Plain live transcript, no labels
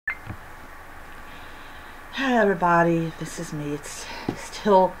Hi everybody, this is me. It's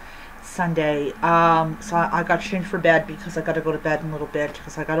still Sunday. So I got changed for bed because I got to go to bed in a little bit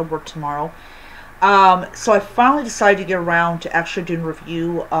because I got to work tomorrow. So I finally decided to get around to actually doing a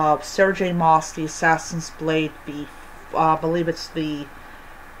review of Sarah J. Maas, The Assassin's Blade. I believe it's it's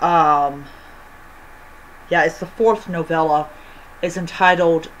the fourth novella. It's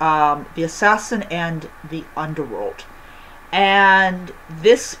entitled The Assassin and the Underworld. And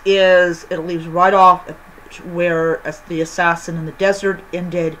it leaves right off where as the assassin in the desert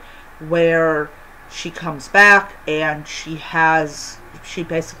ended, where she comes back and she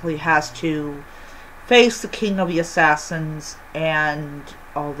basically has to face the king of the assassins and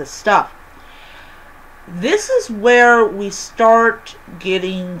all this stuff. This is where we start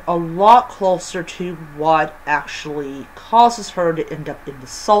getting a lot closer to what actually causes her to end up in the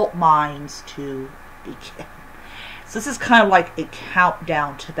salt mines to begin. So this is kind of like a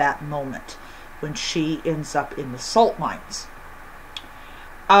countdown to that moment when she ends up in the salt mines.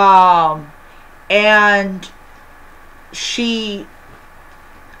 And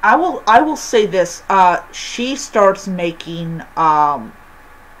I will say this, she starts making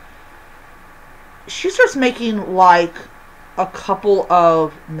like a couple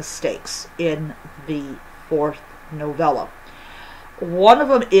of mistakes in the fourth novella. One of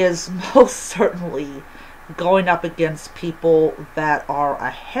them is most certainly going up against people that are a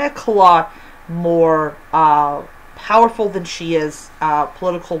heck of a lot more powerful than she is,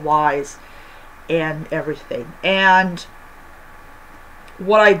 political wise and everything. And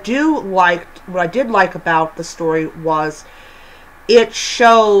what I did like about the story was it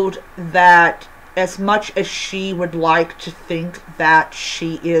showed that as much as she would like to think that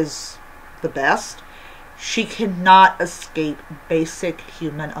she is the best, she cannot escape basic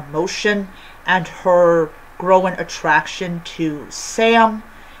human emotion, and her growing attraction to Sam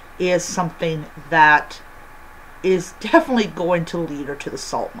is something that is definitely going to lead her to the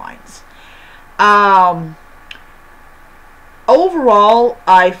salt mines. Overall,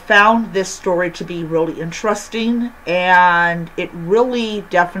 I found this story to be really interesting, and it really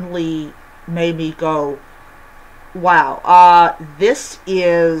definitely made me go, wow, this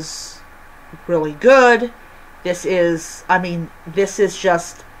is really good. This is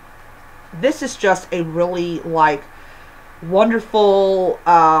just a really wonderful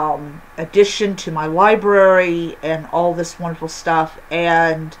addition to my library and all this wonderful stuff.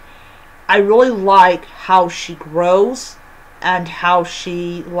 And I really like how she grows and how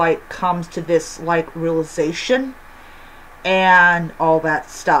she comes to this realization and all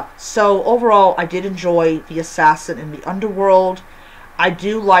that stuff. So overall, I did enjoy The Assassin in the Underworld. I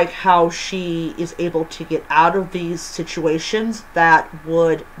do like how she is able to get out of these situations that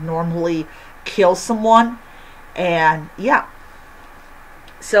would normally kill someone. And yeah,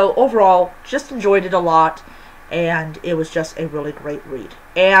 so overall, just enjoyed it a lot, and it was just a really great read.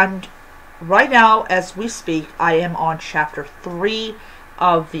 And right now, as we speak, I am on chapter 3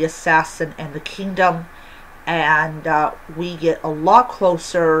 of The Assassin and the Kingdom, and we get a lot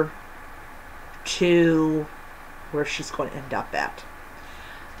closer to where she's going to end up at.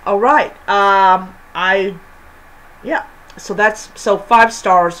 Alright, so 5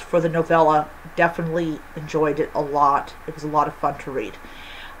 stars for the novella. Definitely enjoyed it a lot. It was a lot of fun to read.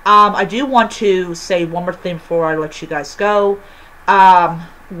 I do want to say one more thing before I let you guys go.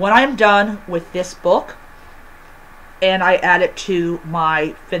 When I'm done with this book and I add it to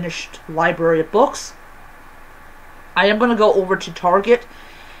my finished library of books, I am going to go over to Target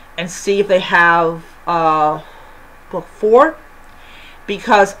and see if they have book 4,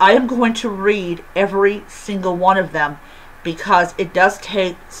 because I am going to read every single one of them, because it does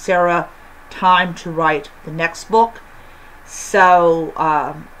take Sarah time to write the next book. So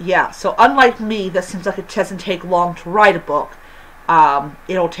so unlike me, that seems like it doesn't take long to write a book,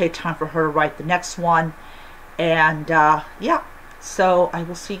 it'll take time for her to write the next one. And so I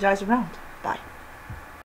will see you guys around. Bye.